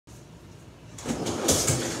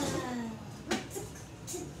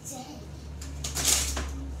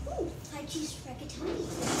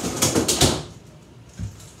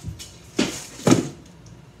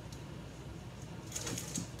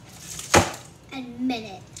admit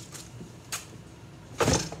it.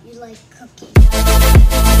 You like cooking.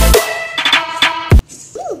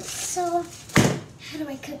 Ooh, so how do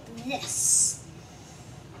I cook this?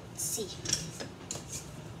 Let's see.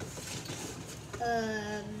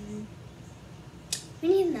 We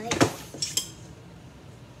need a knife.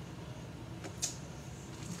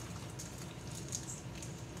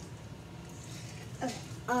 Okay,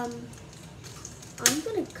 I'm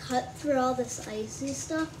gonna cut through all this icy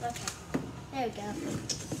stuff. Okay, there we go.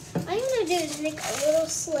 All I'm gonna do is make a little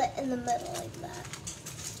slit in the middle like that.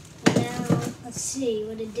 Now, let's see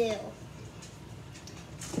what to do.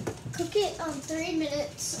 Cook it on 3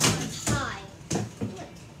 minutes on high.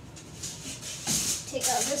 Take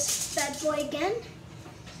out this bad boy again.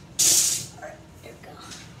 All right, there we go.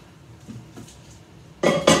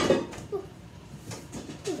 Ooh.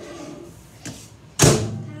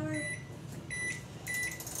 Power.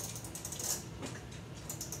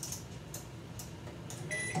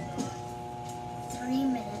 Three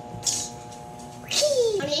minutes.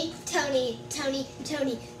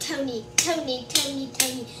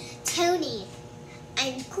 Tony,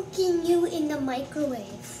 I'm cooking you in the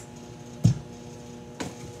microwave.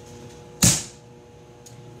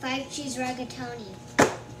 5 cheese rigatoni.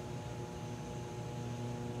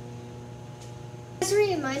 As a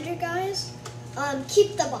reminder, guys,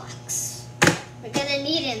 keep the box. We're gonna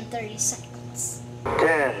need it in 30 seconds.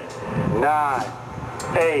 10, 9,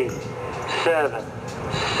 8, 7,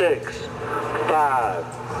 6, 5,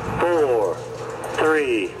 4,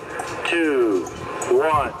 3, 2,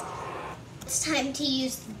 1. It's time to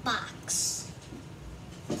use the box.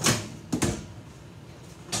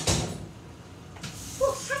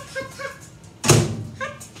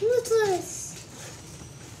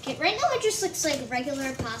 Okay, right now it just looks like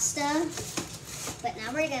regular pasta, but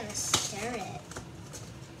now we're gonna stir it.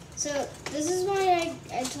 So this is why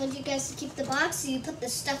I told you guys to keep the box. So you put the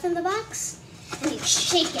stuff in the box and you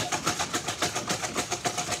shake it.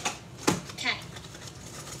 Okay,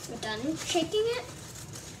 we're done shaking it.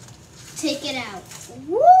 Take it out.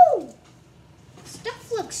 Woo!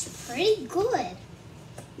 Stuff looks pretty good.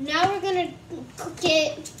 Now we're gonna cook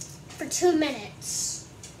it for 2 minutes.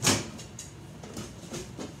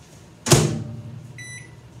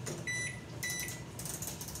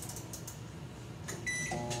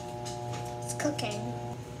 Cooking.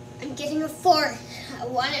 I'm getting a fork.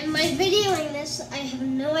 Why am I videoing this? I have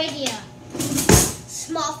no idea.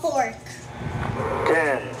 Small fork.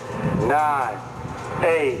 10, 9,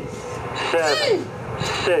 8, 7,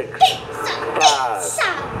 6, 5,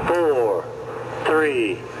 4,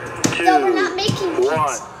 3, 2, No, we're not making pizza.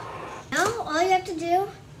 1. Now all you have to do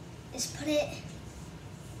is put it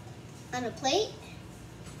on a plate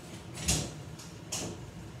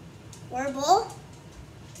or a bowl.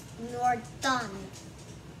 You're done.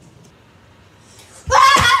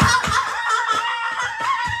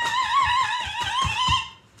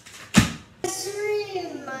 Just a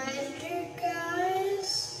reminder,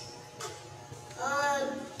 guys,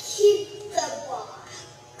 keep the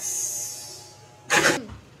box.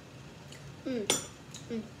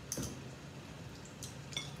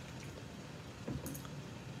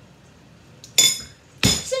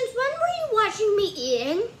 Since when were you watching me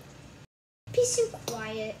eating? Peace and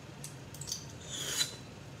quiet.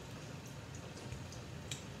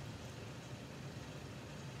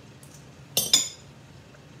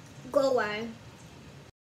 Go away.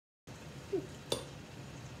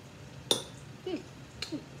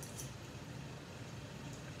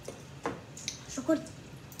 So good.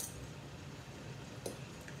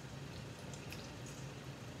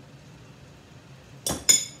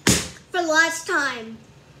 For the last time,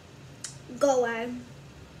 go away.